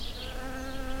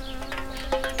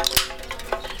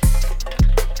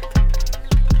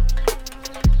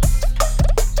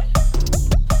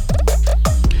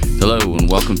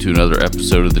to another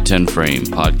episode of the 10 Frame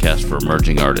podcast for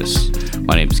emerging artists.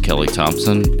 My name is Kelly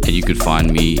Thompson, and you can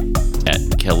find me at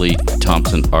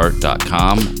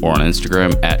kellythompsonart.com or on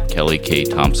Instagram at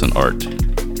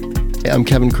kellykThompsonart. I'm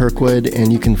Kevin Kirkwood,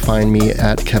 and you can find me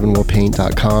at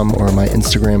kevinwillpaint.com, or my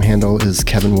Instagram handle is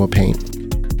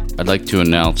kevinwillpaint. I'd like to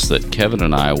announce that Kevin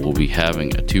and I will be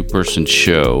having a two-person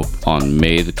show on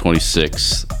May the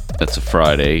 26th. That's a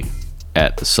Friday,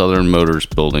 at the Southern Motors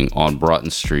Building on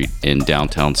Broughton Street in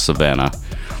downtown Savannah.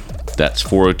 That's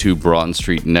 402 Broughton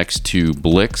Street next to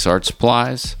Blick's Art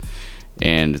Supplies.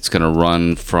 And it's going to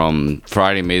run from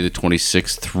Friday, May the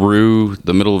 26th through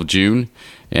the middle of June.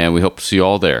 And we hope to see you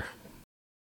all there.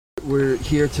 We're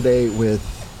here today with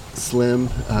Slim,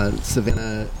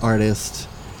 Savannah artist.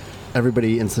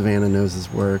 Everybody in Savannah knows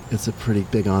his work. It's a pretty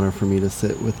big honor for me to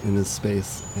sit within his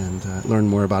space and learn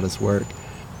more about his work.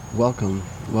 Welcome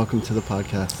to the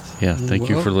podcast. Yeah, thank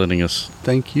you for letting us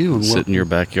thank you and sit in your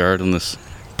backyard on this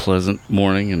pleasant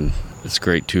morning, and it's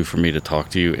great too for me to talk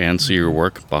to you and see your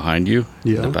work behind you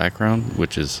in the background,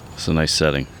 which is it's a nice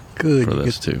setting for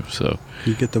this too. So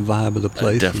you get the vibe of the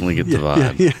place. I definitely get the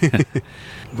vibe. Yeah.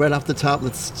 Right off the top,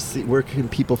 let's see, where can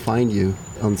people find you?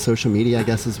 On social media, I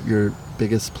guess, is your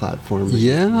biggest platform.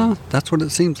 Yeah, that's what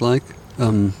it seems like.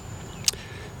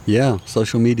 Yeah,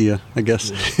 social media, I guess.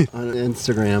 Yeah. On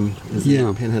Instagram, is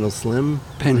it Panhandle Slim?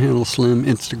 Panhandle Slim,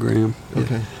 Instagram.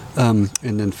 Okay.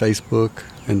 And then Facebook,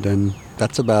 and then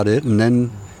that's about it. And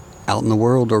then out in the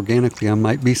world, organically, I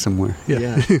might be somewhere.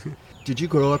 Yeah. Did you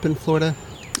grow up in Florida?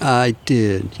 I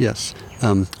did, yes.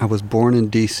 I was born in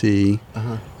D.C.,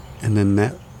 and then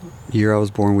that year I was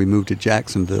born, we moved to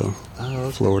Jacksonville,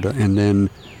 Florida, and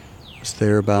then was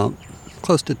there about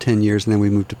close to 10 years, and then we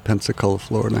moved to Pensacola,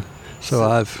 Florida.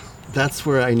 So that's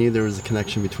where I knew there was a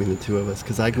connection between the two of us,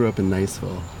 because I grew up in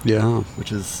Niceville. Yeah.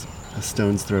 Which is a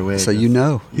stone's throw away. So you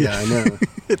know. Yeah, I know.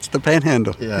 It's the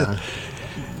Panhandle. Yeah.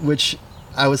 Which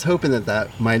I was hoping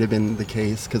that might have been the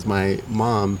case, because my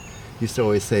mom used to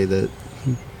always say that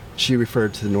she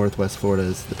referred to Northwest Florida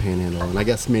as the Panhandle, and I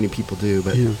guess many people do,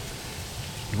 but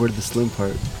where did the Slim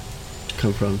part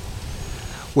come from?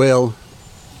 Well,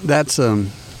 it's a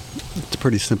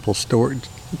pretty simple story.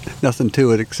 Nothing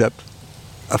to it except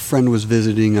a friend was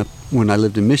visiting up when I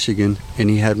lived in Michigan, and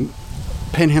he had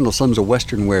Panhandle Slim's a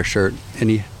Western wear shirt,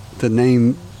 and the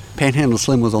name Panhandle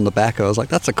Slim was on the back of it. I was like,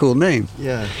 that's a cool name.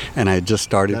 Yeah. And I just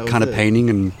started kind of painting,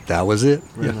 and that was it.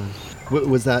 Right on. What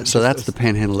was that? So that's the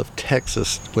Panhandle of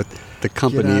Texas, what the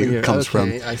company comes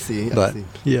from. I see.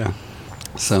 Yeah.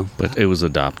 So. But it was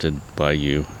adopted by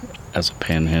you as a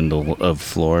Panhandle of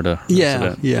Florida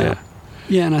resident? Yeah,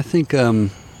 and I think...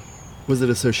 was it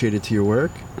associated to your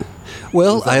work?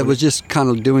 Well, I was just kind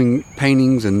of doing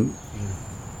paintings and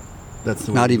that's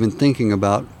the not even thinking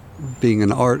about being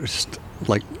an artist,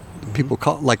 like people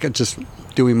call, like just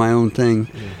doing my own thing.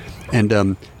 Yeah. And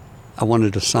I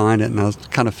wanted to sign it, and I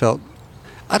kind of felt,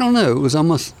 I don't know, it was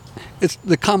almost, it's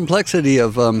the complexity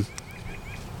of, I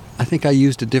think I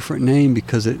used a different name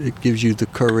because it gives you the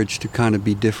courage to kind of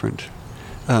be different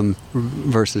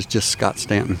versus just Scott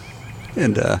Stanton.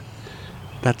 And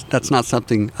that's not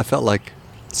something I felt like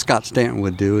Scott Stanton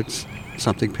would do. It's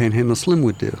something Panhandle Slim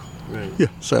would do. Right. Yeah.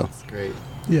 So. That's great.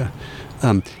 Yeah.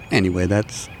 Anyway,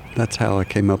 that's how I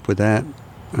came up with that.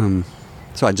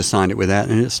 So I just signed it with that,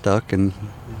 and it stuck, and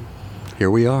here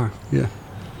we are. Yeah.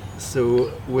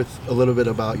 So, with a little bit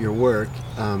about your work,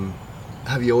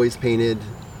 have you always painted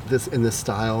this in this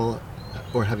style,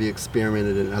 or have you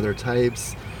experimented in other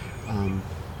types?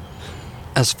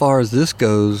 As far as this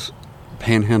goes,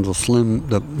 Panhandle Slim,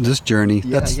 this journey,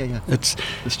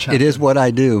 it is what I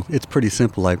do. It's pretty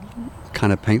simple. I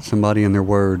kind of paint somebody in their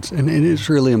words, and it's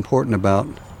really important about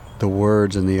the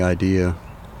words and the idea.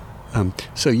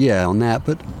 So yeah, on that.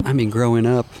 But I mean, growing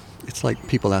up, it's like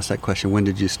people ask that question, when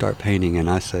did you start painting? And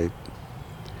I say,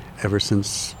 ever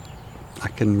since I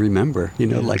can remember,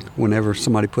 like whenever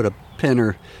somebody put a pen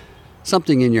or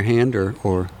something in your hand,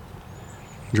 or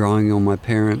drawing on my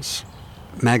parents'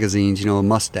 magazines, a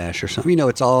mustache or something.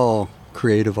 It's all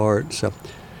creative art. So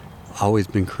I've always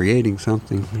been creating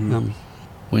something. Mm-hmm.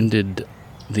 When did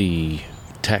the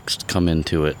text come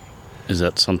into it? Is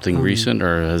that something recent,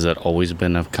 or has that always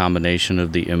been a combination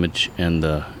of the image and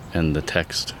the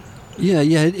text? Yeah,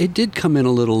 it did come in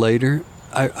a little later.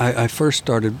 I first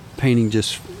started painting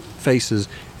just faces,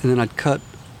 and then I'd cut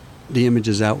the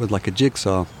images out with like a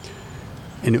jigsaw.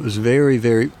 And it was very,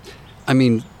 very, I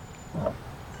mean,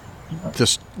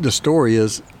 the story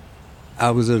is,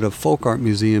 I was at a folk art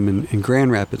museum in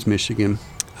Grand Rapids, Michigan.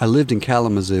 I lived in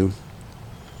Kalamazoo,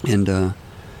 and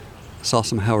saw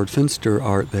some Howard Finster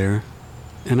art there,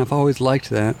 and I've always liked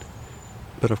that.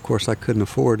 but of course I couldn't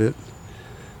afford it.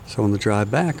 So on the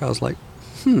drive back, I was like,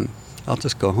 I'll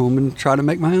just go home and try to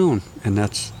make my own. And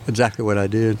that's exactly what I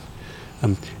did.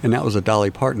 And that was a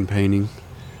Dolly Parton painting.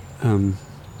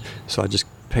 So I just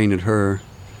painted her,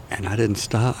 and I didn't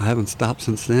stop. I haven't stopped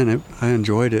since then. I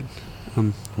enjoyed it.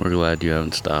 We're glad you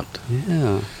haven't stopped.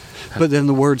 Yeah. But then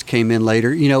the words came in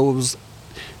later. It was,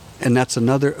 and that's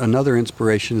another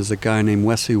inspiration is a guy named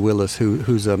Wesley Willis,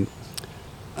 who's an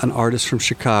artist from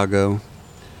Chicago.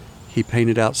 He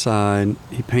painted outside.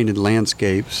 He painted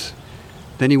landscapes.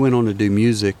 Then he went on to do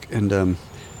music, and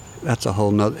that's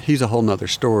he's a whole nother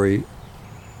story.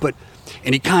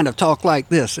 And he kind of talked like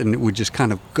this, and it would just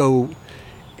kind of go,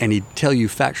 and he'd tell you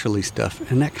factually stuff.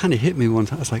 And that kind of hit me one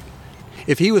time. I was like,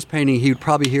 if he was painting, he would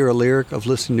probably hear a lyric of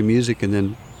listening to music and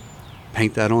then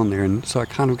paint that on there. And so I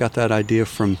kind of got that idea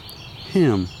from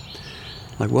him.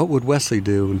 Like, what would Wesley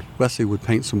do? And Wesley would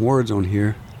paint some words on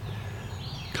here,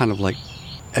 kind of like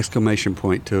exclamation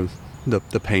point to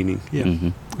the painting. Yeah.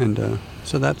 Mm-hmm. And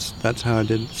so that's how I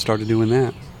started doing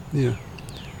that. Yeah.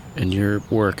 And your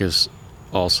work has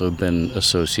also been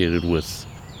associated with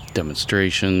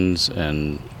demonstrations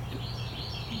and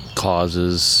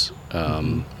causes.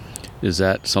 Is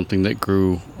that something that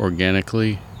grew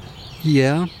organically?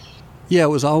 Yeah, it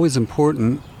was always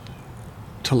important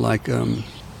to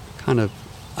kind of,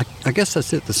 I guess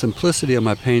that's it, the simplicity of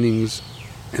my paintings,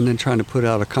 and then trying to put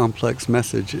out a complex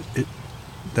message.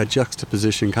 That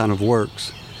juxtaposition kind of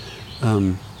works.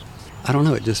 I don't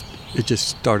know, it just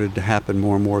started to happen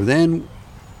more and more. Then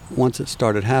once it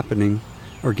started happening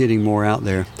or getting more out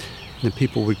there, then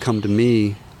people would come to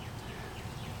me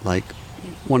like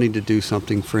wanting to do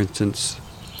something. For instance,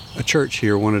 a church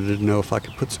here wanted to know if I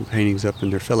could put some paintings up in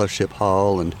their fellowship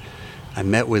hall, and I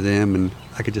met with them, and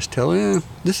I could just tell,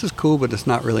 this is cool, but it's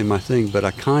not really my thing. But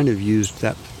I kind of used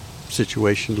that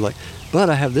situation to but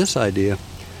I have this idea.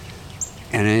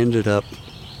 And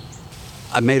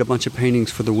I made a bunch of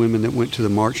paintings for the women that went to the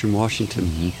march in Washington.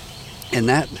 Mm-hmm. And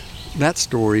that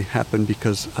story happened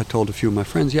because I told a few of my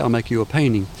friends, I'll make you a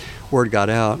painting. Word got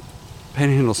out,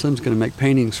 Panhandle Slim's going to make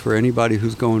paintings for anybody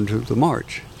who's going to the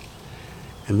march.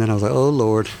 And then I was like, oh,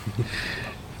 Lord.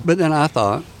 But then I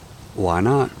thought, why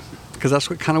not? Because that's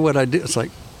what I did. It's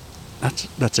like,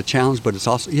 that's a challenge, but it's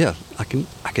also, I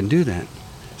can do that.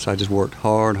 So I just worked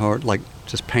hard,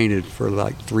 just painted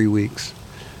for 3 weeks.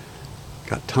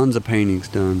 Got tons of paintings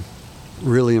done.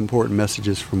 Really important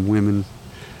messages from women.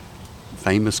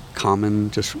 Famous,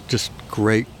 common, just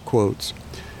great quotes.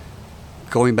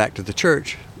 Going back to the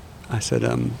church, I said,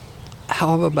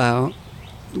 how about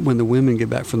when the women get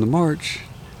back from the march,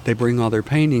 they bring all their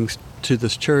paintings to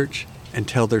this church and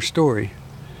tell their story?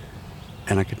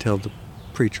 And I could tell the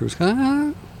preacher was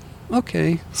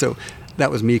okay. So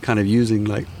that was me kind of using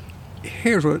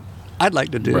here's what I'd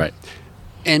like to do. Right.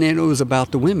 And it was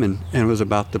about the women, and it was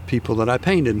about the people that I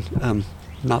painted,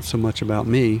 not so much about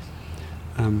me.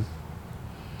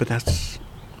 But that's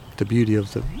the beauty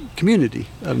of the community.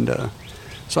 And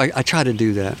so I try to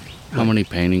do that. How many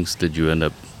paintings did you end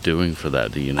up doing for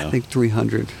that, do you know? I think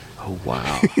 300. Oh,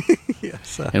 wow.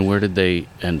 Yes. And where did they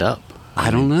end up?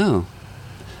 I don't know.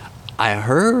 I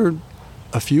heard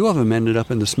a few of them ended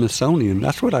up in the Smithsonian.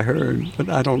 That's what I heard, but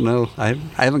I don't know. I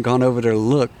haven't gone over there to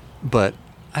look, but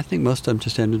I think most of them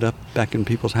just ended up back in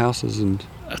people's houses. And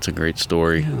that's a great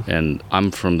story. Yeah. And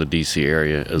I'm from the D.C.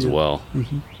 area as well.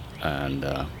 Mm-hmm. And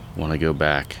when I go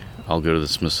back, I'll go to the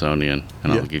Smithsonian,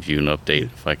 and I'll give you an update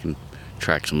if I can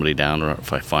track somebody down or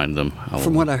if I find them.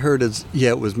 From what I heard,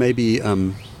 it was maybe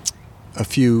a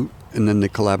few, and then they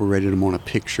collaborated them on a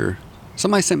picture.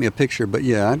 Somebody sent me a picture, but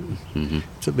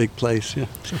it's a big place. Yeah.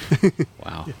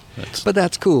 Wow. Yeah. But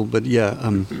that's cool. But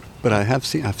but I've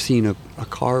seen a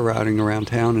car riding around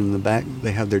town, and in the back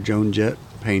they have their Joan Jett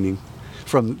painting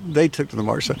they took to the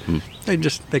march. So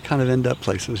they kind of end up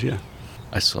places. Yeah.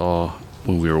 I saw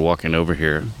when we were walking over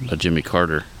here a Jimmy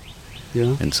Carter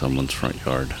in someone's front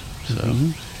yard.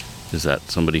 So is that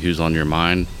somebody who's on your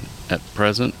mind at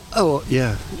present? Oh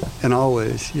yeah, and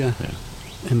always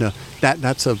and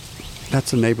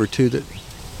that's a neighbor too that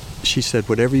she said,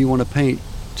 whatever you want to paint,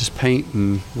 just paint,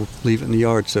 and we'll leave it in the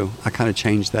yard. So I kind of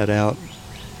changed that out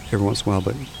every once in a while.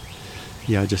 But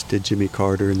I just did Jimmy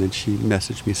Carter, and then she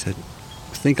messaged me, said,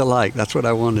 think alike. That's what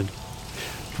I wanted.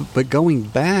 But going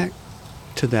back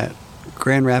to that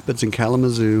Grand Rapids and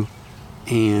Kalamazoo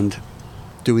and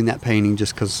doing that painting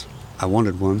just because I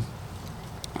wanted one,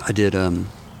 I did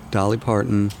Dolly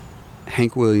Parton,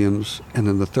 Hank Williams, and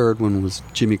then the third one was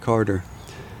Jimmy Carter.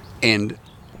 And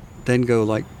then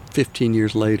go 15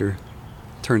 years later,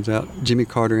 turns out Jimmy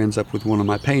Carter ends up with one of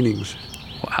my paintings.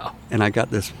 Wow. And I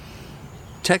got this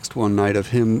text one night of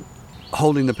him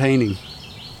holding the painting.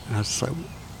 And I was just like,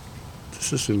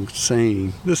 this is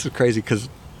insane. This is crazy, because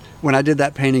when I did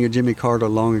that painting of Jimmy Carter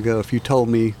long ago, if you told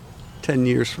me 10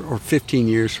 years or 15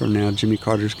 years from now Jimmy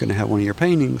Carter's going to have one of your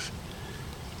paintings,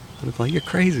 I'd be like, you're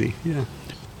crazy. Yeah.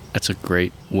 That's a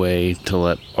great way to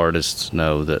let artists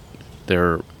know that there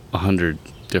are 100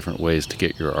 different ways to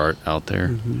get your art out there.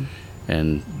 Mm-hmm.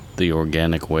 And the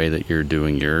organic way that you're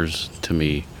doing yours, to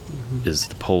me, is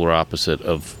the polar opposite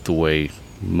of the way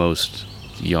most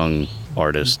young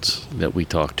artists that we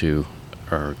talk to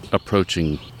are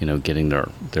approaching, getting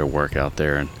their work out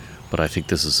there. But I think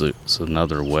this is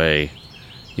another way,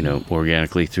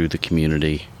 organically through the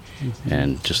community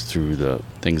and just through the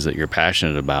things that you're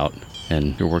passionate about.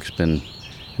 And your work's been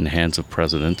in the hands of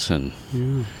presidents and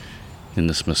in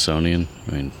the Smithsonian.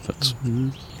 I mean,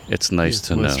 it's nice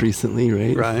to know. Most recently,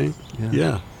 right? Right.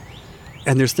 Yeah.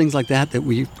 And there's things like that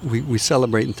we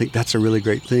celebrate and think that's a really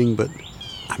great thing. But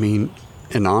I mean,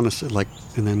 and honestly,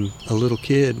 and then a little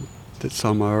kid that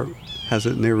saw my art has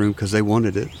it in their room because they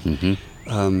wanted it.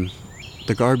 Mm-hmm.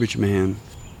 The garbage man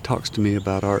talks to me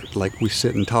about art. We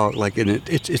sit and talk. And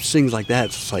it's things like that.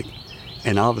 It's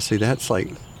and obviously that's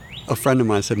a friend of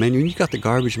mine said, man, when you got the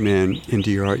garbage man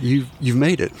into your art, you've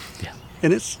made it. Yeah.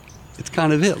 And it's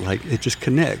kind of it. It just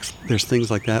connects. There's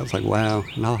things like that. It's wow.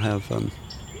 And I'll have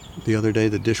the other day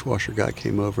the dishwasher guy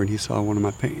came over and he saw one of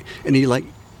my paintings. And he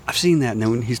I've seen that. And then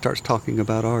when he starts talking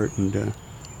about art, and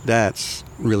that's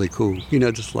really cool.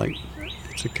 Just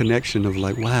it's a connection of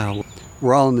wow,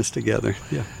 we're all in this together.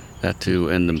 Yeah. That too,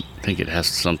 and I think it has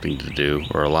something to do,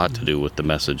 or a lot to do, with the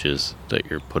messages that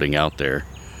you're putting out there.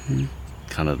 Mm-hmm.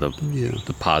 Kind of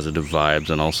the positive vibes,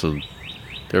 and also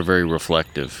they're very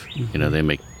reflective. Mm-hmm. They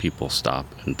make people stop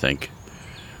and think,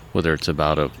 whether it's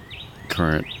about a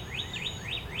current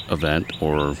event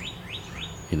or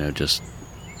just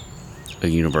a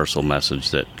universal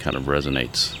message that kind of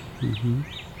resonates. Mm-hmm.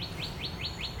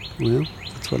 Well,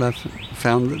 that's what I've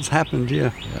found that's happened.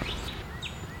 Yeah.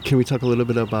 Can we talk a little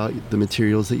bit about the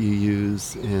materials that you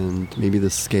use and maybe the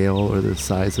scale or the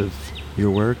size of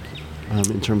your work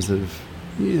in terms of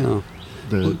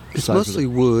it's mostly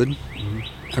wood. Mm-hmm.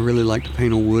 I really like to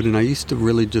paint on wood, and I used to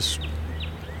really just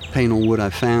paint on wood I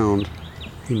found,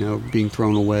 being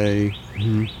thrown away,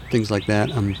 things like that.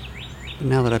 But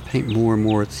now that I paint more and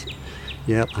more, it's,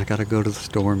 I got to go to the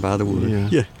store and buy the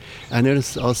wood. Yeah. I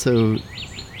noticed also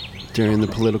during the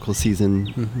political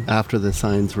season, after the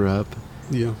signs were up,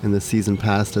 and the season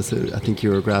passed us, I think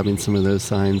you were grabbing some of those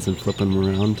signs and flipping them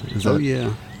around.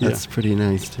 That's pretty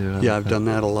nice too. I've done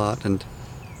that a lot, and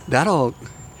that all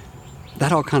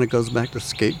kind of goes back to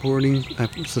skateboarding. I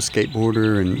was a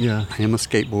skateboarder, and I am a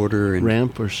skateboarder. And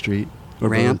ramp or street? Or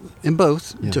ramp, both? and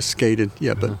both. Yeah. Just skated,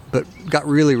 but got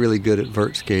really, really good at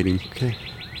vert skating. Okay.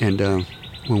 And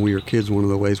when we were kids, one of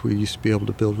the ways we used to be able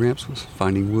to build ramps was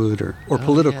finding wood or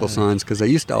political signs, because they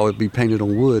used to always be painted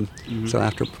on wood. Mm-hmm.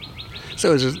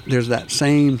 So there's that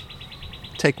same,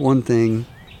 take one thing,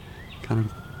 kind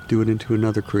of do it into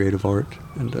another creative art,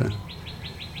 and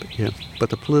but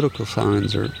the political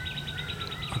signs are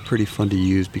pretty fun to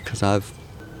use, because I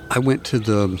went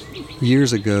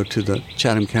years ago to the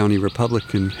Chatham County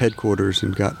Republican headquarters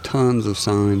and got tons of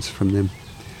signs from them,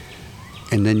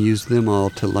 and then used them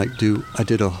all to I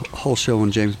did a whole show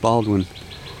on James Baldwin,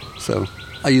 so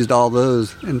I used all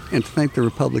those, and to thank the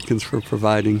Republicans for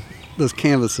providing those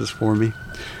canvases for me.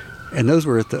 And those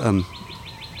were at the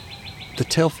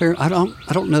Telfair. I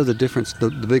don't know the difference. The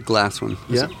big glass one.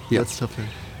 That's Telfair.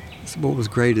 So what was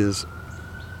great is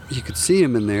you could see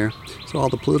them in there. So all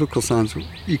the political signs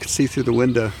you could see through the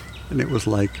window, and it was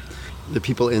the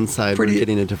people inside were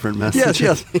getting a different message.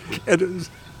 Yes. And it was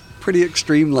pretty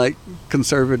extreme,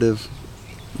 conservative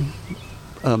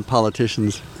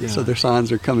politicians. Yeah. So their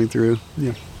signs are coming through.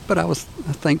 Yeah. But I was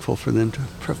thankful for them to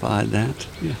provide that.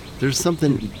 Yeah. There's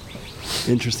something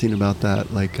interesting about that.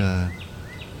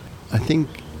 I think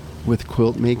with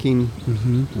quilt making,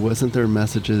 wasn't there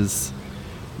messages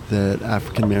that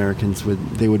African Americans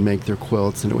would make their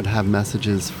quilts, and it would have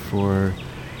messages for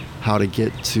how to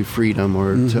get to freedom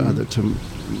or to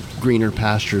greener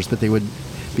pastures, but they would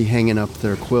be hanging up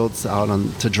their quilts out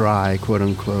to dry, quote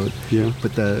unquote. Yeah.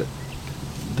 But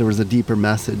there was a deeper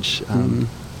message.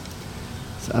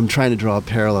 So I'm trying to draw a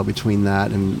parallel between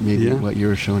that and maybe what you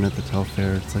were showing at the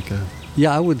Telfair. It's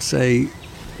I would say,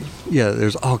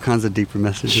 there's all kinds of deeper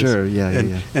messages. Sure,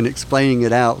 And explaining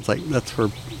it out, that's for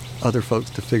other folks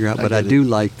to figure out. But I do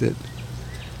like that.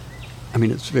 I mean,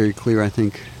 it's very clear, I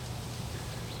think,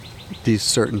 these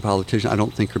certain politicians, I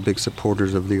don't think, are big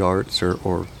supporters of the arts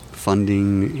or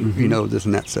funding, this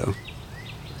and that. So,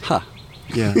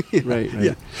 Yeah, right.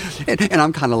 Yeah, and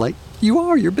I'm kind of like,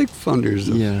 you're big funders.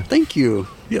 Yeah. Thank you.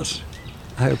 Yes,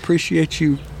 I appreciate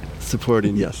you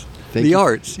supporting. Yes, Thank the you.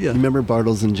 arts. Yeah. Remember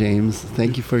Bartles and James.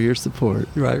 Thank you for your support.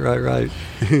 Right.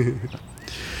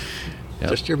 Yep.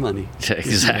 Just your money.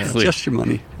 Exactly. Just your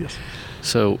money. Yes.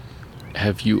 So,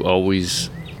 have you always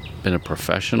been a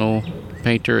professional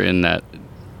painter in that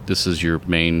this is your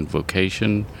main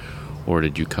vocation, or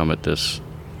did you come at this?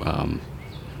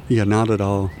 Yeah, not at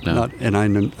all. No.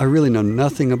 I really know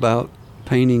nothing about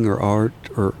painting or art,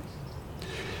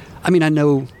 I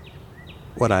know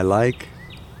what I like.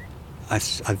 I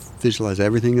visualize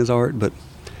everything as art, but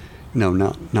no,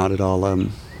 not at all. I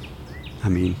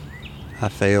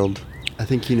failed. I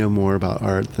think you know more about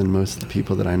art than most of the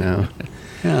people that I know.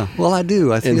 Yeah, well, I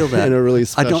do. I feel that in a really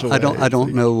special way. I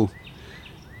don't know.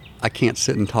 I can't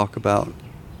sit and talk about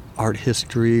art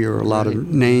history or a lot of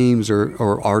names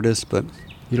or artists, but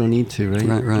you don't need to,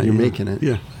 right? Right. You're making it.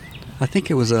 Yeah, I think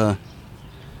it was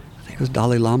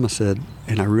Dalai Lama said,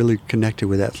 and I really connected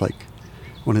with that. It's like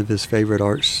one of his favorite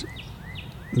arts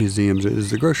museums is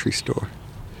the grocery store.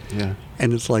 Yeah,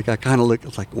 and it's like I kind of look.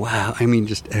 It's like, wow.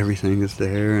 Just everything is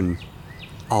there, and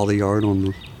all the art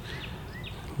on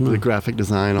the graphic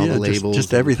design, all the labels,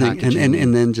 just everything,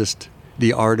 and then just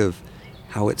the art of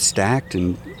how it's stacked,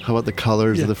 and how about the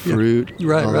colors of the fruit,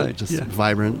 right, just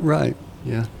vibrant, right.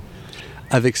 Yeah,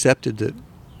 I've accepted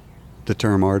the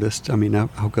term artist.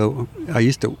 I'll go. I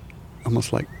used to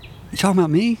almost like, you talking about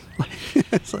me? Like,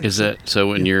 is that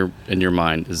so? In your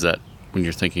mind, is that when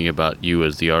you're thinking about you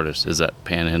as the artist? Is that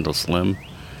Panhandle Slim,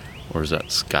 or is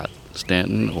that Scott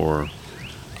Stanton, or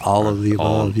all of the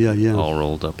above? Yeah, all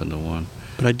rolled up into one.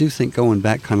 But I do think going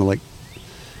back, kind of like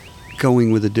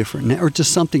going with a different, or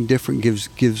just something different,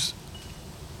 gives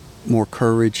more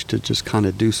courage to just kind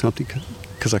of do something,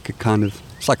 because I could kind of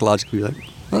psychologically be like,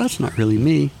 well, that's not really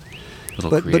me.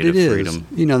 But it is, freedom.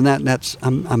 That's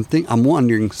I'm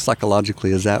wondering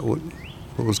psychologically, is that what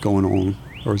was going on,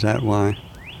 or is that why?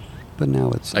 But now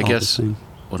it's I all guess the same.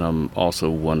 What I'm also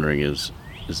wondering is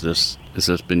this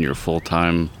been your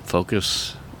full-time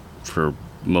focus for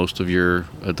most of your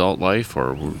adult life,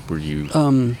 or were you?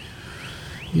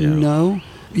 No.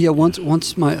 Yeah.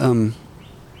 Once my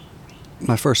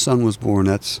my first son was born,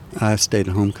 I stayed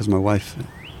at home because my wife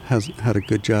had a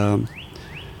good job,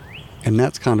 and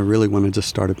that's kind of really when I just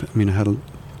started. I had a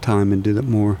time and did it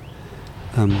more.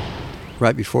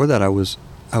 Right before that, I was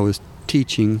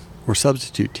teaching or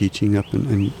substitute teaching up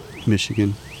in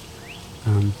Michigan,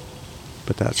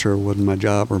 but that sure wasn't my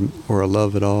job or a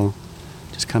love at all.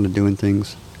 Just kind of doing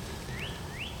things.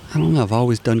 I don't know. I've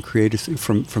always done creative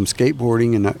from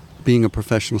skateboarding and being a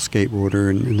professional skateboarder,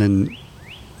 and then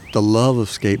the love of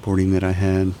skateboarding that I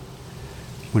had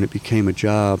when it became a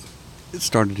job, it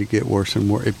started to get worse and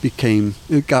worse.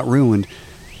 It got ruined,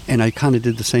 and I kind of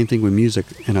did the same thing with music.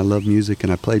 And I love music,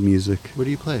 and I played music. What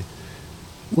do you play?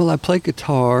 Well, I play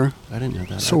guitar. I didn't know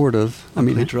that. Sort of. I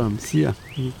play drums. Yeah.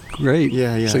 Great.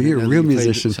 Yeah. So you're a real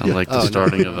musician. Sounds like the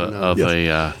starting of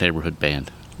a neighborhood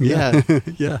band. Yeah.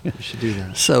 Yeah. You should do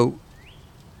that. So,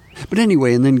 but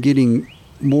anyway, and then getting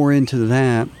more into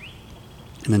that,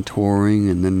 and then touring,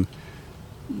 and then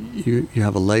you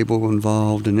have a label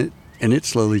involved, and it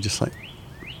slowly just like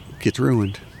gets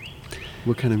ruined.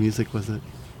 What kind of music was it?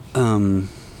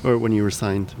 Or when you were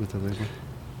signed with the label?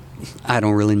 I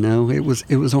don't really know. It was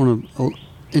on an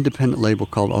independent label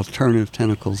called Alternative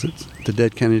Tentacles. It's the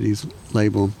Dead Kennedys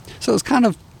label. So it's kind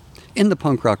of in the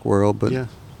punk rock world, but yeah,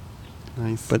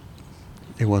 nice. But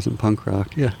it wasn't punk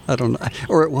rock. Yeah, I don't know.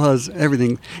 Or it was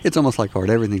everything. It's almost like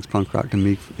art. Everything's punk rock to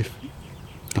me. If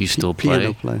you still play?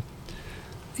 Piano play.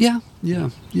 Yeah.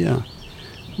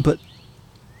 But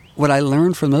what I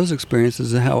learned from those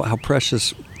experiences is how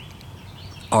precious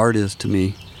art is to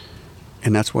me,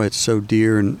 and that's why it's so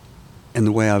dear, and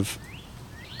the way I've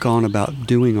gone about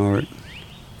doing art.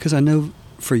 Because I know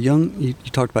for you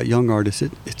talked about young artists,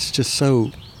 it's just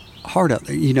so hard out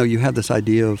there. You have this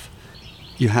idea of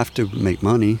you have to make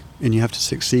money and you have to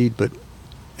succeed,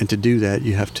 and to do that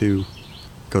you have to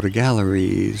go to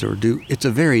galleries it's a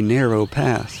very narrow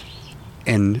path.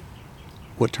 And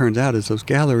what turns out is those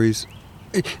galleries,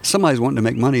 somebody's wanting to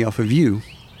make money off of you,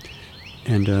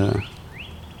 and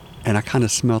I kind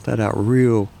of smelt that out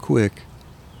real quick,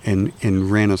 and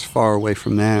ran as far away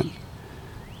from that.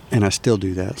 And I still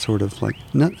do that, sort of like,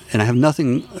 and I have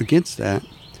nothing against that,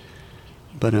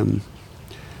 but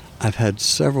I've had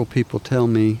several people tell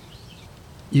me,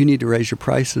 you need to raise your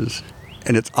prices,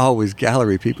 and it's always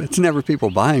gallery people. It's never people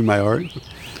buying my art.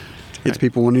 It's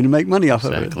people wanting to make money off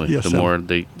of it. Exactly. The more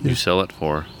you sell it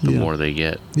for, the more they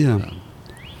get. Yeah.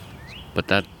 But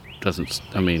that doesn't,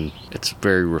 I mean, it's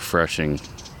very refreshing,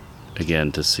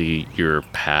 again, to see your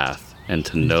path and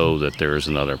to know that there is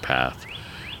another path.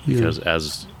 Because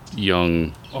as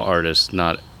young artists,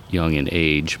 not young in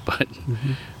age, but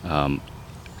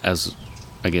as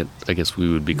I guess we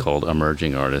would be called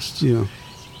emerging artists,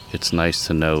 it's nice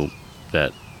to know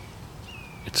that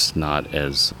it's not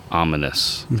as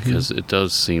ominous, because it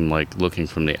does seem like, looking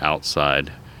from the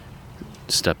outside,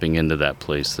 stepping into that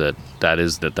place,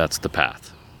 that's the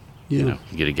path. You know,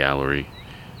 you get a gallery.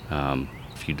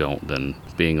 If you don't, then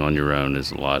being on your own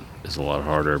is a lot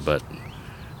harder. But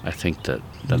I think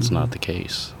that's not the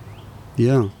case.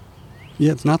 Yeah,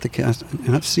 it's not the case,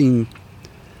 and I've seen.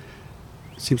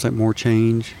 It seems like more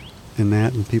change in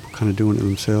that, and people kind of doing it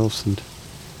themselves, and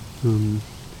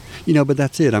but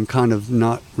that's it. I'm kind of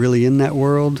not really in that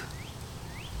world,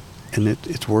 and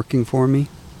it's working for me.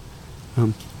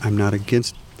 I'm not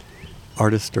against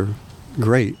artists are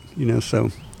great,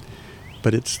 so,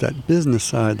 but it's that business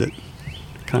side that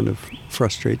kind of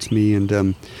frustrates me,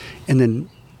 and then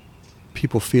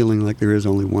people feeling like there is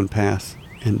only one path,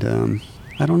 and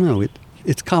I don't know.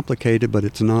 It's complicated, but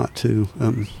it's not too.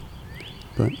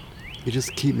 But you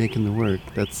just keep making the work.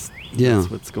 That's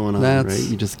what's going on, right?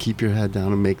 You just keep your head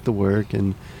down and make the work,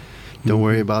 and don't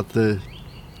worry about the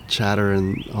chatter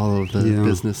and all of the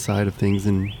business side of things.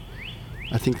 And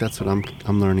I think that's what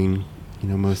I'm learning.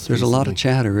 Most there's recently. A lot of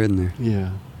chatter in there.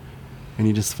 Yeah, and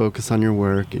you just focus on your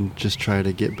work and just try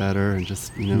to get better, and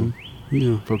just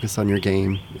focus on your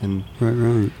game, and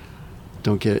right.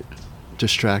 Don't get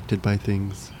distracted by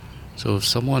things. So if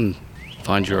someone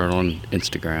finds your art on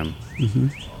Instagram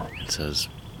and says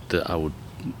that I would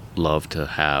love to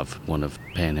have one of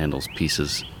Panhandle's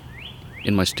pieces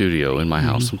in my studio, in my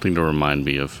house, something to remind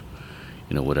me of,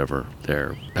 whatever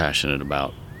they're passionate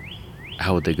about,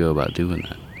 how would they go about doing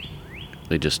that?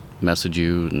 They just message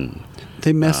you, and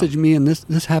they message me, and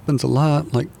this happens a lot.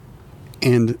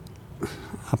 And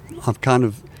I've kind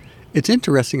of, it's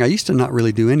interesting. I used to not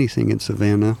really do anything in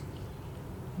Savannah,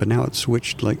 but now it's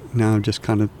switched. Now just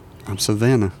kind of, I'm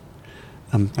Savannah.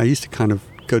 I used to kind of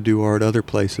go do art other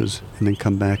places and then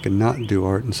come back and not do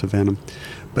art in Savannah.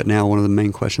 But now one of the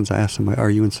main questions I ask somebody, are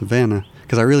you in Savannah?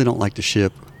 Because I really don't like to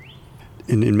ship.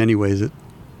 In many ways,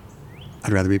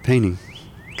 I'd rather be painting,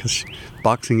 because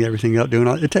boxing everything up, doing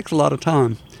all, it takes a lot of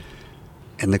time.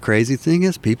 And the crazy thing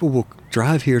is, people will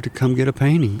drive here to come get a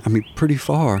painting. I mean, pretty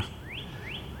far.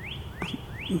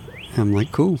 I'm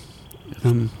like, cool.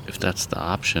 If that's the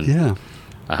option,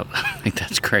 I think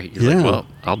that's great. You're like, well,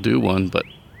 I'll do one, but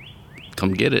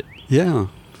come get it. Yeah,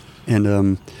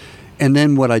 and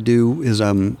then what I do is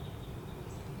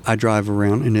I drive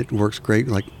around, and it works great.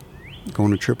 Like go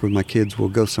on a trip with my kids, we'll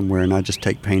go somewhere, and I just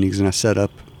take paintings and I set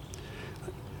up.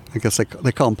 I guess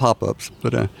they call them pop-ups,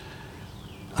 but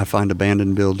I find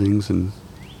abandoned buildings and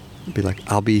be like,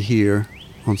 I'll be here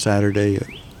on Saturday at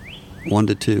 1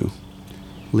 to 2.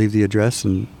 Leave the address,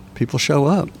 and people show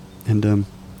up, and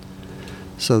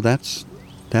so that's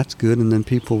good. And then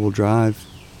people will drive.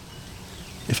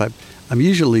 I'm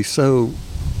usually so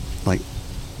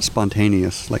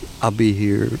spontaneous, I'll be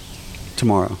here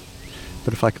tomorrow,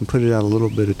 but if I can put it out a little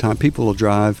bit of time, people will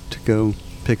drive to go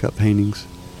pick up paintings.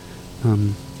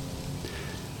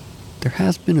 There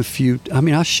has been a few. I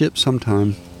mean, I ship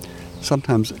sometimes,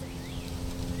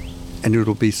 and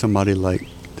it'll be somebody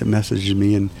that messages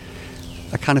me, and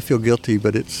I kind of feel guilty,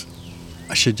 but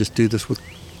I should just do this with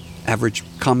average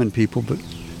common people. But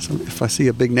if I see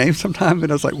a big name sometime,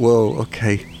 and I was like, whoa,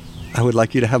 okay, I would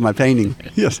like you to have my painting.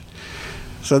 Yes.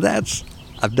 So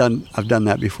I've done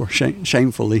that before,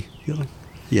 shamefully.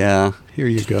 Yeah, here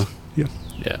you go. Yeah.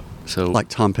 Yeah. So like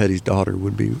Tom Petty's daughter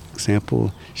would be an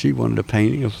example. She wanted a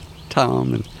painting of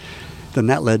Tom, and then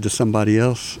that led to somebody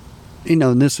else,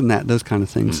 and this and that, those kind of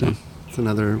things. So it's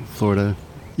another Florida.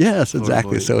 Yes,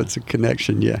 exactly. Boy, so it's a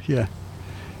connection. Yeah.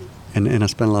 And I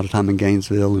spent a lot of time in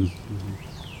Gainesville, and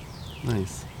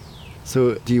nice.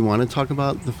 So do you want to talk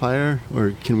about the fire,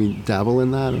 or can we dabble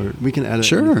in that, or we can edit?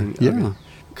 Sure. Anything? Yeah. Okay.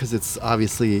 Because it's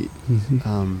obviously,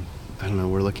 I don't know,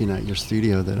 we're looking at your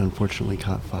studio that unfortunately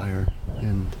caught fire,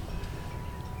 and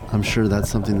I'm sure that's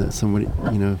something that somebody,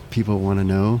 people want to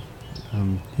know.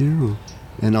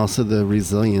 And also the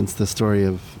resilience, the story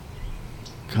of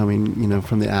coming,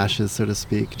 from the ashes, so to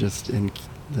speak, just in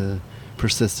the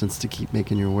persistence to keep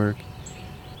making your work.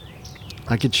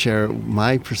 I could share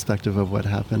my perspective of what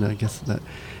happened. I guess that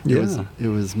it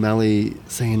was Melly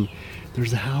saying,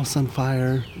 there's a house on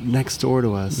fire next door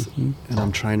to us, and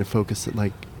I'm trying to focus it.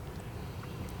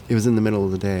 It was in the middle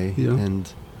of the day,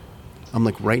 and I'm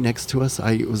like right next to us.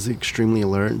 I was extremely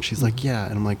alert, and she's like, yeah.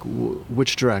 And I'm like,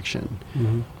 which direction?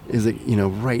 Is it,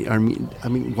 right? I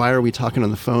mean, why are we talking on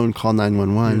the phone? Call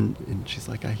 911. And she's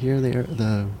like, I hear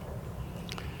the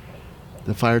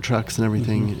fire trucks and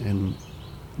everything. And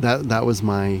that was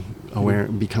my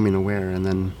becoming aware. And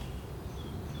then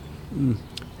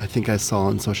I think I saw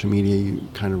on social media you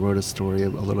kind of wrote a story a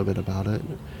little bit about it.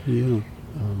 Yeah.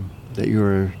 That you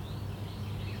were,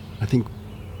 I think,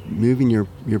 moving your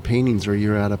paintings, or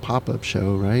you're at a pop-up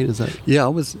show, right? Is that? Yeah, I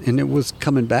was, and it was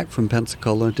coming back from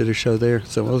Pensacola. Did a show there,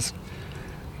 so it was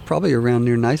probably around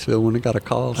near Niceville when I got a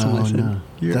call. Somebody said, no.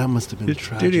 That must have been your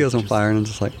tragic. studio's on fire, and I'm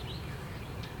just like,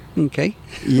 okay,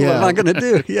 yeah. what am I gonna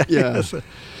do? Yeah, yeah.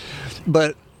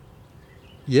 But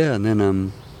yeah, and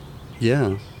then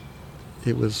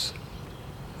it was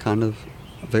kind of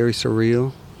very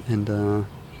surreal, and and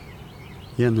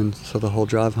then so the whole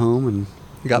drive home and.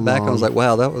 Got back, I was like,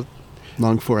 wow, that was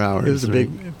long 4 hours. It was a big,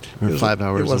 or 5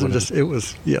 hours. It wasn't just. It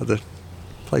was the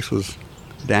place was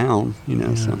down,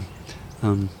 Yeah. So,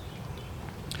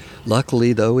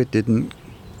 luckily though, it didn't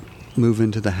move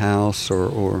into the house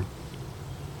or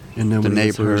and the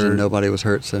neighbors, and nobody was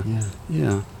hurt. So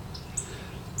yeah.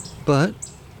 But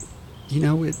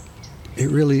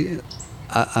it really.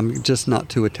 I'm just not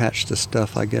too attached to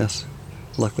stuff, I guess.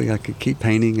 Luckily, I could keep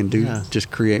painting and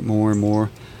just create more and more.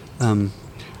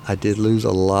 I did lose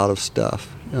a lot of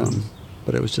stuff,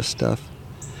 but it was just stuff.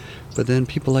 But then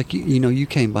people like you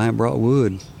came by and brought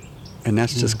wood, and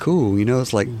that's just cool.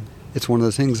 It's like it's one of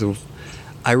those things of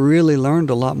I really learned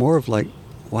a lot more of like,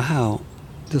 wow,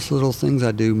 this little things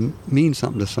I do mean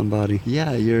something to somebody.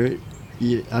 Yeah,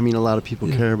 I mean, a lot of people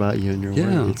care about you and your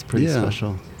work. It's pretty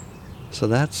special. So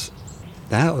that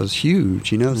was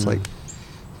huge. It's like,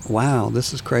 wow,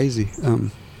 this is crazy.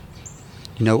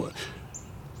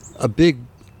 A big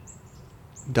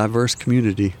diverse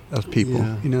community of people.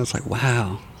 It's like,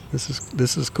 wow,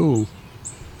 this is cool.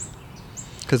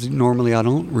 Because normally I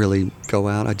don't really go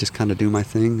out. I just kind of do my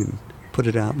thing and put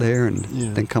it out there, and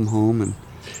then come home, and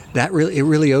it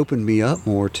really opened me up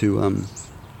more to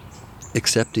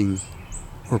accepting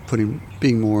or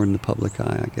being more in the public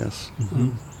eye, I guess.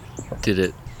 Did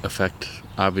it affect,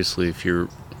 obviously, if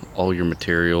all your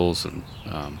materials and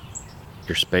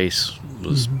your space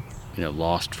was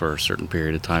lost for a certain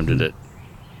period of time?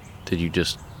 Did you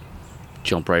just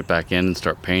jump right back in and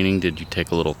start painting? Did you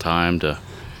take a little time to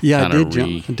I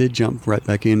did jump right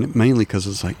back in, mainly because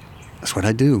it's like, that's what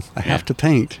I do. I have to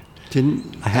paint.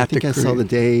 I think I saw the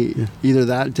day, either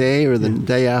that day or the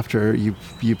day after,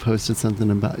 you posted something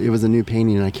about, it was a new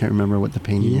painting, and I can't remember what the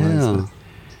painting was.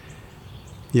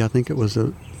 Yeah, I think it was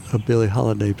a Billie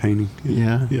Holiday painting.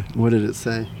 Yeah? What did it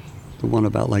say? The one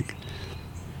about like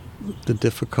the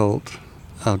difficult,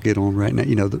 I'll get on right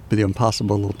now, the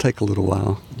impossible will take a little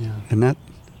while. Yeah. And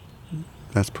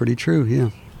that's pretty true,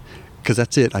 yeah. Because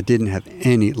that's it. I didn't have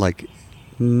any, like,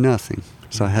 nothing.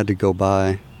 So I had to go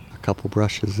buy a couple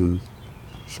brushes and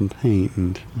some paint,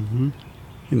 and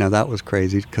that was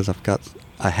crazy because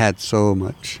I had so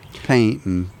much paint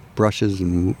and brushes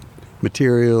and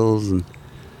materials,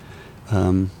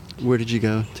 and where did you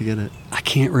go to get it? I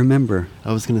can't remember.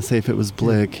 I was going to say, if it was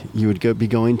Blick, you would be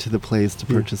going to the place to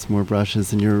purchase more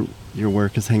brushes, and your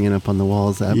work is hanging up on the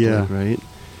walls at Blick, right?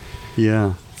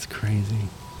 Yeah. It's crazy.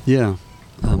 Yeah.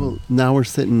 Well, now we're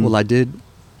sitting... Well, I do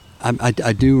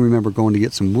remember going to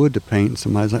get some wood to paint, and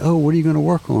somebody's like, oh, what are you going to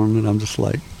work on? And I'm just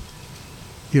like,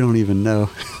 you don't even know.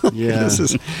 Yeah. This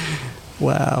is...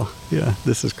 Wow. Yeah,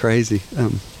 this is crazy.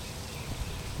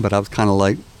 But I was kind of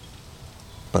like,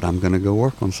 but I'm going to go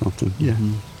work on something. Yeah.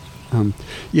 And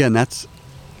that's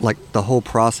like the whole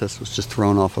process was just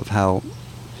thrown off of how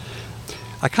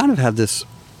I kind of have this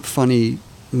funny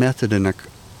method, and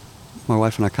my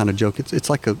wife and I kind of joke. It's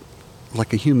like a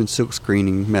human silk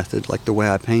screening method, like the way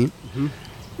I paint.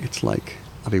 It's like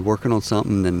I'll be working on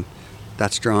something, and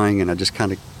that's drying, and I just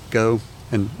kind of go.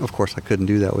 And of course, I couldn't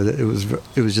do that with it. It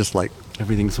was just like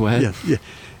everything's wet. Yeah,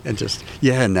 and just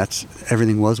and that's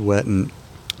everything was wet, and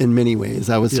in many ways.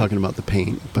 I was talking about the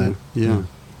paint, but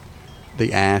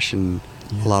the ash and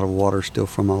a lot of water still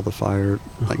from all the fire.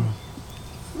 Like,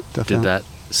 did that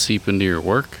seep into your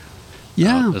work?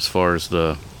 Yeah. As far as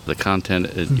the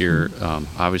content, your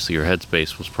obviously your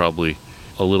headspace was probably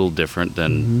a little different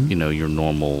than your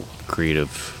normal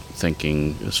creative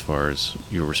thinking, as far as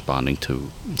you're responding to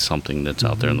something that's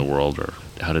out there in the world. Or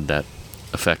how did that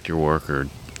affect your work or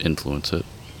influence it?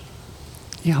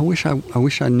 Yeah, I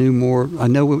wish I knew more. I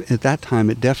know at that time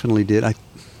it definitely did. I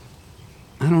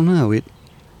don't know.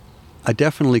 I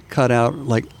definitely cut out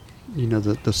like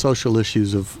the social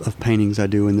issues of paintings I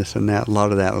do and this and that. A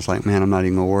lot of that was like, man, I'm not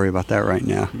even gonna worry about that right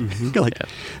now.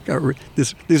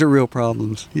 These are real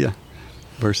problems. Yeah.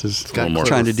 Versus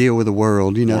trying to deal with the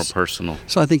world, More personal.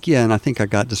 So I think, and I think I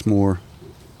got more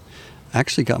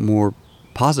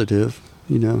positive,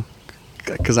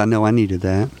 because I know I needed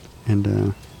that.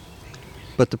 And,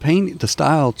 but the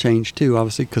style changed too,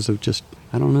 obviously, because of just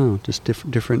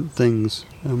different things.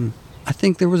 I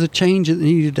think there was a change that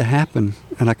needed to happen,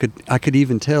 and I could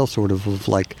even tell sort of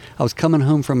like, I was coming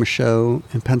home from a show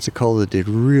in Pensacola that did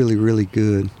really, really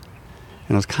good. And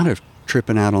I was kind of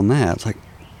tripping out on that. It's like,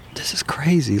 this is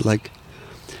crazy. Like,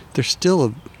 there's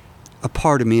still a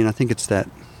part of me, and I think it's that,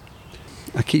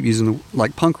 I keep using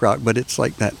like punk rock, but it's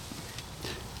like that,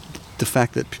 the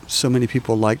fact that so many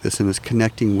people like this and it's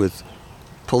connecting with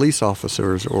police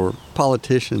officers or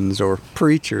politicians or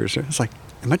preachers. It's like,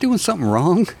 am I doing something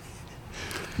wrong?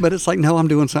 But it's like, no, I'm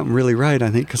doing something really right, I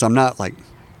think, because I'm not like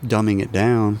dumbing it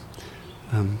down.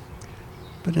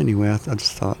 But anyway, I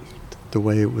just thought the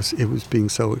way it was being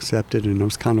so accepted, and I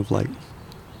was kind of like,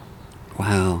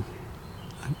 wow.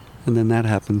 And then that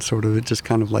happened, sort of. It just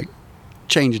kind of like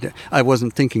changed it. I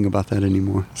wasn't thinking about that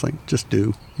anymore. It's like, just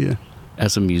do. Yeah.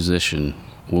 As a musician,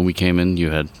 when we came in, you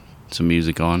had some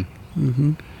music on.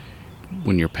 Mm-hmm.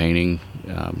 When you're painting,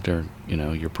 during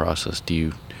your process, do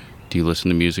you listen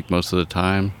to music most of the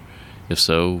time? If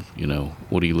so,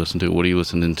 what do you listen to? What are you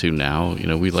listening to now?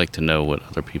 We like to know what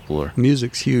other people are.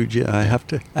 Music's huge. Yeah, I have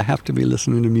to be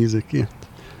listening to music. Yeah.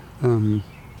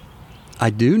 I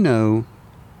do know.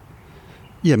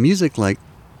 Yeah, music, like,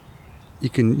 you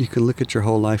can look at your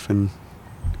whole life and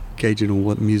gauge it on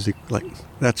what music, like,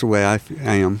 that's the way I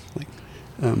am. Like,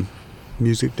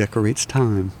 music decorates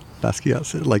time. Basquiat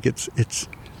said, like, it's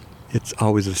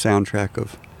always a soundtrack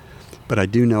of. But I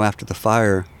do know after the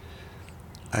fire,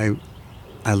 I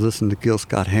listened to Gil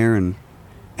Scott-Heron,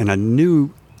 and I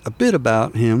knew a bit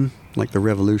about him, like the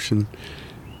Revolution.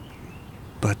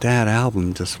 But that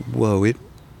album just, whoa!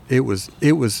 It was.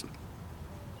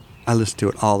 I listened to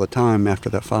it all the time after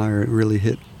that fire. It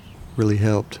really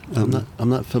helped. I'm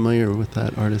not familiar with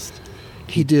that artist.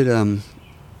 He did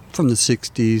from the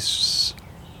 '60s,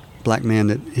 black man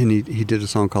and he did a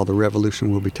song called "The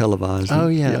Revolution Will Be Televised." Oh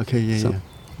yeah, okay, yeah.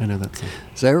 I know that song.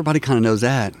 So everybody kind of knows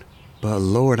that, but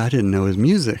Lord, I didn't know his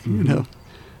music. Mm-hmm.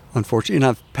 Unfortunately, and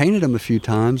I've painted him a few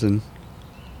times,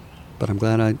 but I'm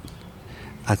glad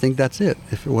I think that's it.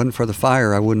 If it wasn't for the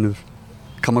fire, I wouldn't have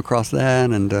come across that,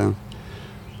 and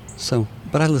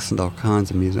but I listen to all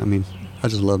kinds of music. I mean, I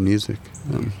just love music.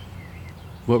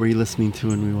 What were you listening to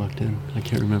when we walked in? I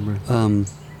can't remember.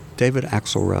 David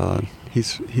Axelrod.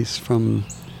 He's from,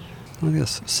 I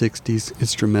guess, 60s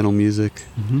instrumental music.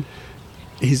 Mm-hmm.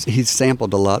 He's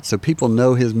sampled a lot, so people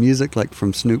know his music, like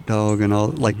from Snoop Dogg and all.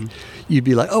 Like, you'd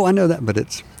be like, oh, I know that, but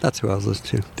that's who I was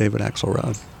listening to, David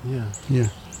Axelrod. Yeah.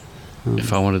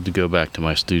 If I wanted to go back to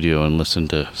my studio and listen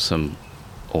to some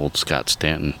old Scott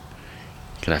Stanton,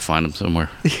 could I find him somewhere?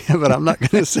 Yeah, but I'm not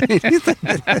going to say anything.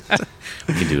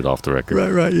 We can do it off the record.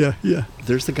 Right, yeah.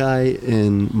 There's a guy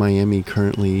in Miami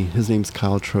currently. His name's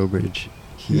Kyle Trowbridge.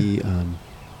 He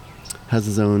has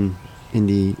his own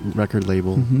indie record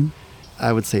label. Mm-hmm.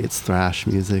 I would say it's thrash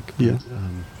music. But, yeah.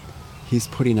 He's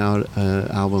putting out an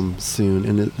album soon,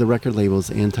 and the record label is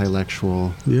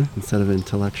Antilectual instead of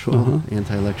Intellectual.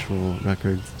 Antilectual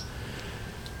Records.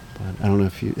 But I don't know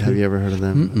if have you ever heard of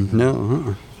them? Mm-mm.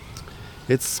 No.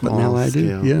 It's small but now I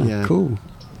scale. do. Yeah, cool.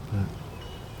 But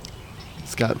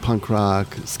it's got punk rock,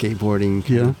 skateboarding.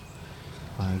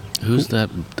 Who's the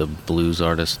blues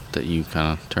artist that you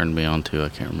kind of turned me on to? I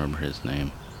can't remember his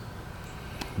name.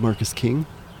 Marcus King?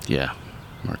 Yeah,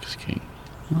 Marcus King.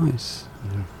 Nice.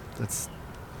 Yeah, that's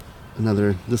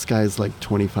another. This guy's like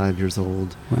 25 years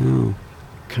old. Wow.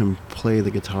 Can play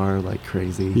the guitar like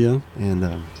crazy. Yeah.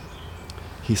 And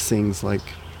he sings like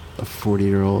a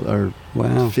 40-year-old or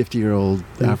 50-year-old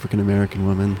African-American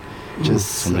woman. Just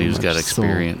somebody who's got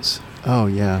experience. Soul. Oh,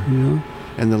 yeah.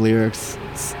 And the lyrics,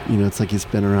 it's like he's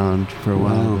been around for a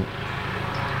while.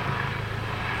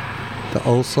 The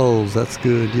old souls, that's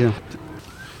good, yeah.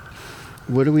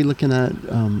 What are we looking at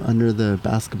under the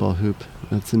basketball hoop?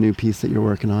 That's a new piece that you're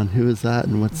working on. Who is that,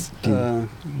 and what's...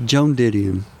 Joan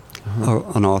Didion,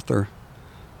 an author.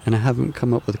 And I haven't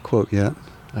come up with a quote yet.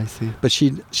 I see. But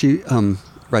she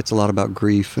writes a lot about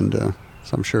grief, and so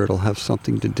I'm sure it'll have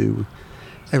something to do.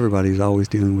 Everybody's always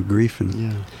dealing with grief,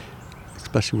 and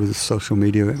especially with social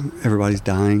media, everybody's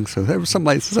dying. So there'll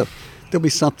be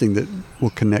something that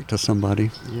will connect to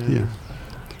somebody. Yeah.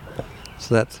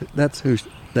 So that's who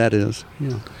that is.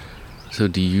 Yeah. So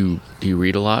do you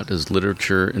read a lot? Does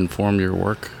literature inform your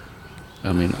work?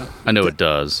 I mean, I know it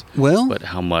does. Well, but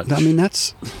how much? I mean,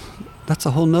 that's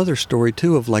a whole nother story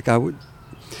too. Of like,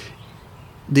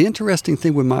 the interesting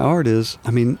thing with my art is,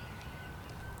 I mean,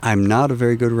 I'm not a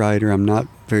very good writer. I'm not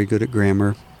very good at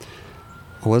grammar.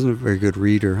 I wasn't a very good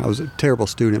reader. I was a terrible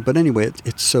student. But anyway,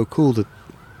 it's so cool that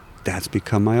that's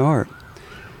become my art.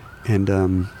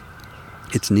 And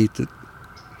it's neat that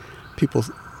people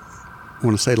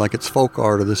want to say like it's folk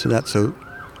art or this or that. So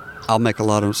I'll make a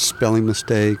lot of spelling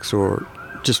mistakes or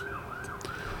just,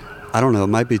 I don't know, it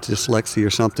might be dyslexia or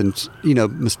something,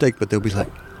 mistake, but they'll be like,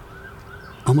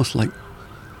 almost like,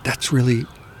 that's really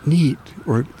neat,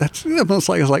 or that's almost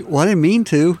like, I was like, well, I didn't mean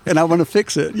to, and I want to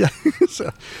fix it. Yeah.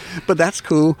 But that's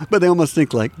cool. But they almost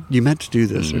think like, you meant to do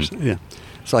this. Or something. Yeah.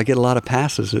 So I get a lot of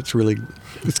passes. It's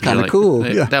kind of cool.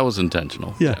 Yeah. That was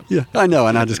intentional. Yeah. I know,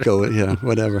 and I just go with,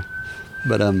 whatever.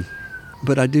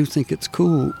 But I do think it's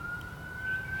cool.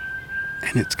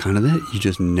 And it's kind of that.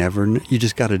 You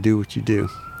just got to do what you do.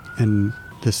 And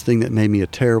this thing that made me a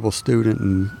terrible student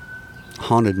and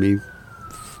haunted me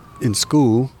in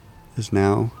school is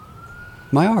now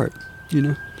my art,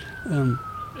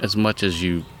 As much as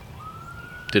you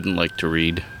didn't like to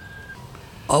read.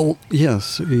 Oh,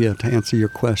 yes. Yeah, to answer your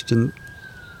question,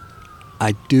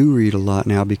 I do read a lot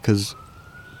now because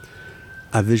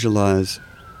I visualize.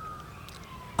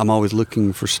 I'm always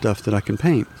looking for stuff that I can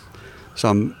paint.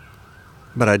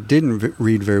 But I didn't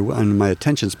read very well, and my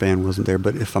attention span wasn't there.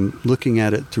 But if I'm looking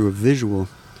at it through a visual,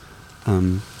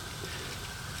 and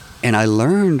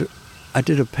I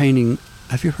did a painting.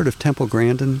 Have you heard of Temple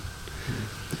Grandin?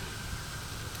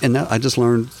 And I just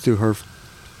learned through her,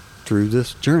 through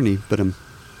this journey. But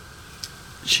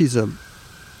she's a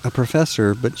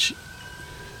professor, but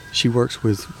she works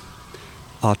with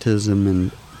autism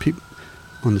and people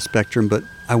on the spectrum. But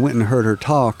I went and heard her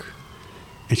talk,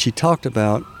 and she talked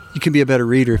about you can be a better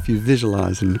reader if you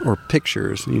visualize or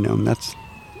pictures, and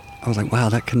I was like, wow,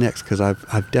 that connects, because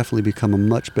I've definitely become a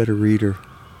much better reader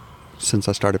since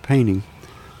I started painting,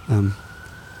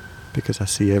 because I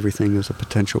see everything as a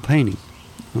potential painting.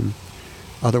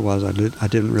 Otherwise, I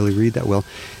didn't really read that well,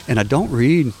 and I don't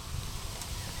read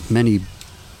many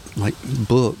like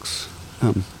books,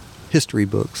 history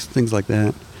books, things like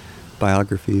that,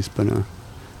 biographies, but I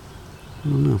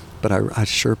don't know. But I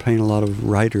sure paint a lot of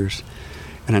writers.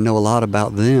 And I know a lot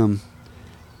about them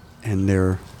and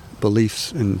their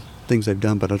beliefs and things they've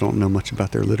done, but I don't know much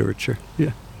about their literature.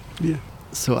 Yeah.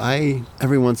 So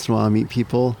every once in a while, I meet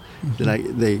people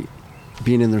that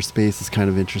being in their space is kind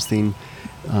of interesting.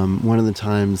 One of the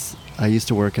times I used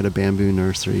to work at a bamboo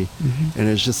nursery, and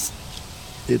there's just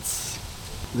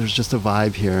a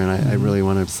vibe here, and I really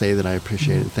want to say that I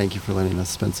appreciate it. Thank you for letting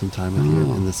us spend some time with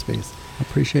you in this space. I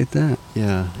appreciate that.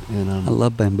 Yeah, and I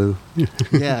love bamboo.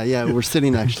 yeah, we're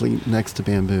sitting actually next to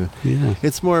bamboo. Yeah,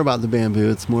 it's more about the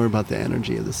bamboo. It's more about the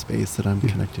energy of the space that I'm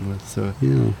connecting with. So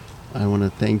I want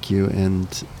to thank you. And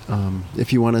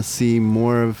if you want to see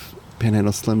more of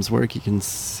Panhandle Slim's work, you can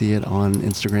see it on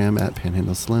Instagram at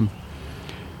Panhandle Slim.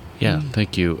 Yeah,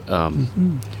 thank you.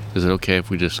 Is it okay if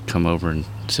we just come over and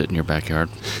sit in your backyard?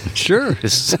 Sure,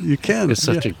 you can. It's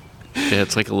such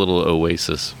it's like a little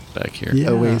oasis back here. Yeah,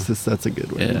 oasis, that's a good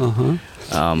word.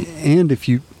 Yeah. And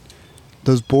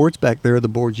those boards back there are the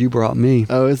boards you brought me.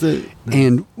 Oh, is it?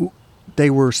 And they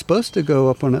were supposed to go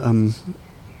up on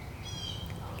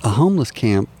a homeless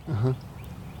camp.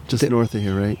 Just north of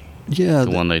here, right? Yeah.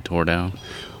 The one they tore down?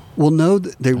 Well, no,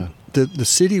 the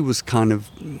city was kind of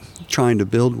trying to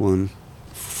build one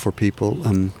for people.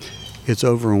 It's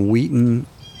over in Wheaton.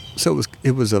 So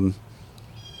it was a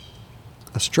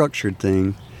structured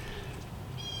thing,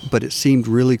 but it seemed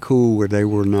really cool where they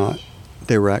were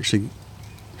actually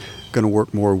going to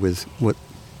work more with what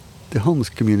the homeless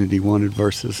community wanted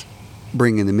versus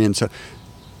bringing them in. So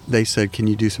they said, can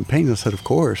you do some painting? I said, of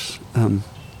course,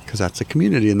 because that's a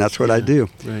community and that's what I do.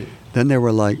 Right. Then they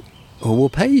were like, oh, we'll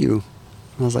pay you.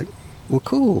 And I was like, well,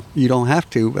 cool. You don't have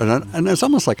to. And it's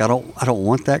almost like I don't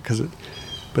want that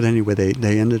but anyway,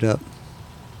 they ended up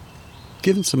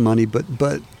giving some money, but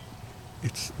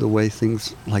it's the way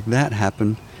things like that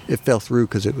happen. It fell through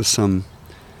because it was some,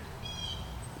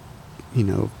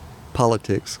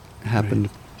 politics happened.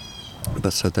 Right.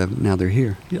 But so now they're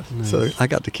here. Yeah. Nice. So I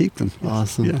got to keep them.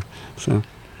 Awesome. Yeah. So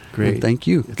great. Well, thank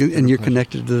you. And you're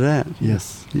connected to that.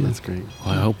 Yes. Yeah. That's great.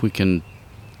 Well, I hope we can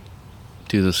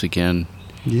do this again.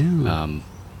 Yeah.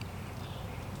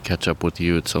 Catch up with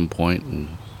you at some point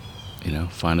and,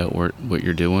 find out what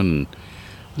you're doing. And,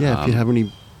 if you have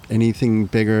anything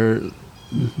bigger,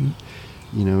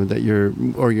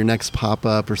 that or your next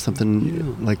pop-up or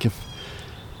something, like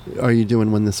are you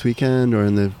doing one this weekend or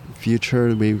in the future?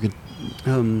 Maybe we could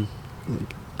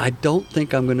I don't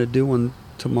think I'm going to do one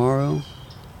tomorrow,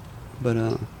 but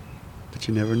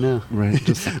you never know. Right.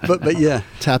 Just, but yeah.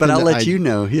 But I'll let you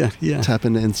know. Yeah. Tap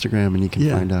into Instagram and you can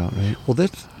find out, right? Well,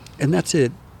 that's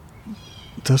it.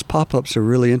 Those pop-ups are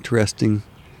really interesting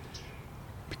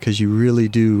because you really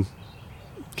do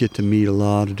get to meet a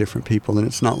lot of different people, and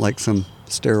it's not like some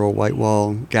sterile white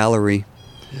wall gallery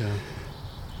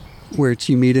where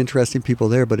you meet interesting people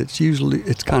there, but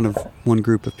it's kind of one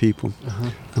group of people.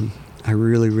 I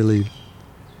really, really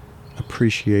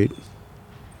appreciate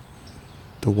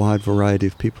the wide variety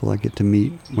of people I get to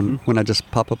meet when I just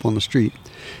pop up on the street.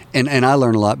 And I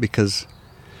learn a lot because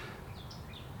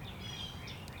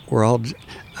we're all...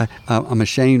 I'm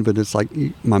ashamed, but it's like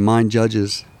my mind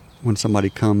judges when somebody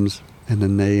comes and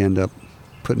then they end up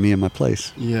putting me in my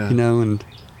place. Yeah. And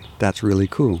that's really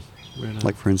cool. Right.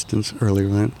 Like, for instance,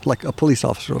 earlier, like a police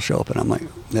officer will show up and I'm like,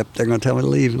 yep, they're going to tell me to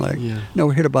leave. And like, no,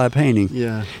 we're here to buy a painting.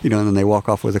 Yeah. And then they walk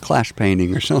off with a Clash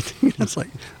painting or something. It's like,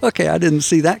 okay, I didn't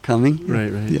see that coming.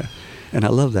 Right. Yeah. And I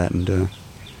love that. And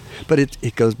but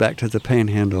it goes back to the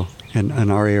Panhandle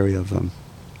and our area of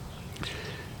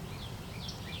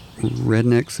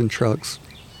rednecks and trucks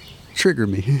trigger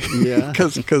me. Yeah.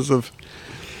 Because of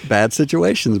bad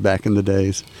situations back in the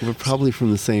days. We're probably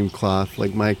from the same cloth.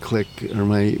 Like my clique or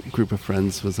my group of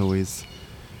friends was always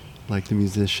like the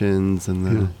musicians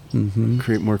and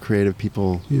the more creative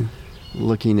people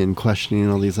looking and questioning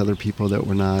all these other people that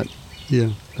were not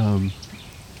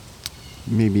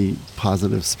maybe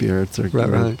positive spirits or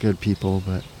good people.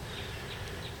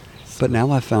 But now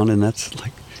I found, and that's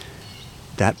like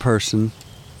that person,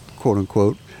 quote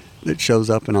unquote, that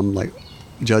shows up and I'm like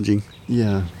judging.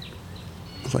 Yeah.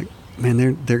 It's like,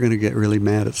 man, they're going to get really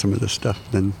mad at some of this stuff.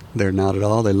 Then they're not at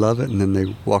all. They love it, and then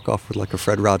they walk off with like a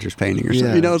Fred Rogers painting or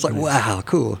something. It's like, wow,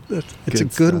 cool. It's a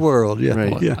good world. Yeah,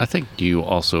 right. Well, I think you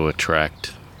also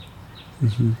attract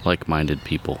like-minded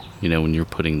people. When you're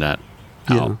putting that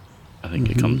out, I think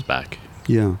it comes back.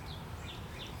 Yeah,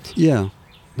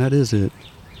 that is it.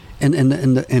 And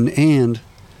the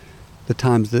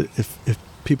times that if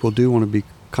people do want to be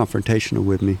confrontational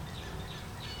with me,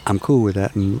 I'm cool with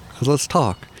that, and let's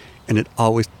talk. And it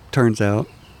always turns out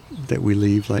that we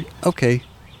leave like, okay,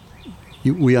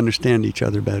 we understand each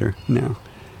other better now.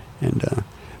 And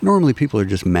normally people are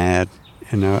just mad,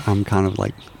 and I'm kind of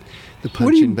like... The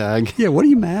punching bag. Yeah, what are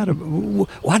you mad about?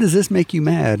 Why does this make you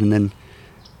mad? And then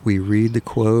we read the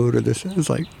quote or this. It's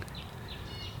like...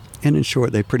 And in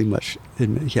short, they pretty much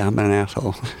admit, I'm an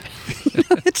asshole.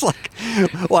 It's like,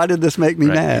 why did this make me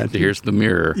mad? Here's the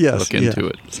mirror. Look into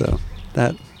it. So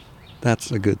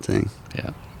that's a good thing. Yeah.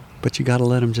 But you got to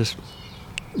let them just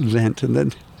vent, and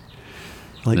then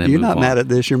you're not mad at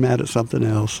this, you're mad at something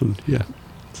else, and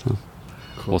so.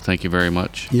 Cool. Well, thank you very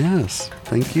much. Yes,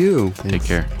 thank you. Take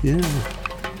care. Yeah.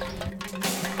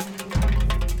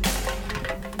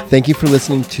 Thank you for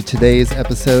listening to today's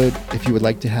episode. If you would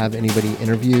like to have anybody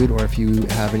interviewed, or if you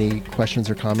have any questions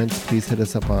or comments, please hit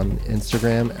us up on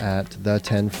Instagram at The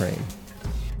 10 Frame.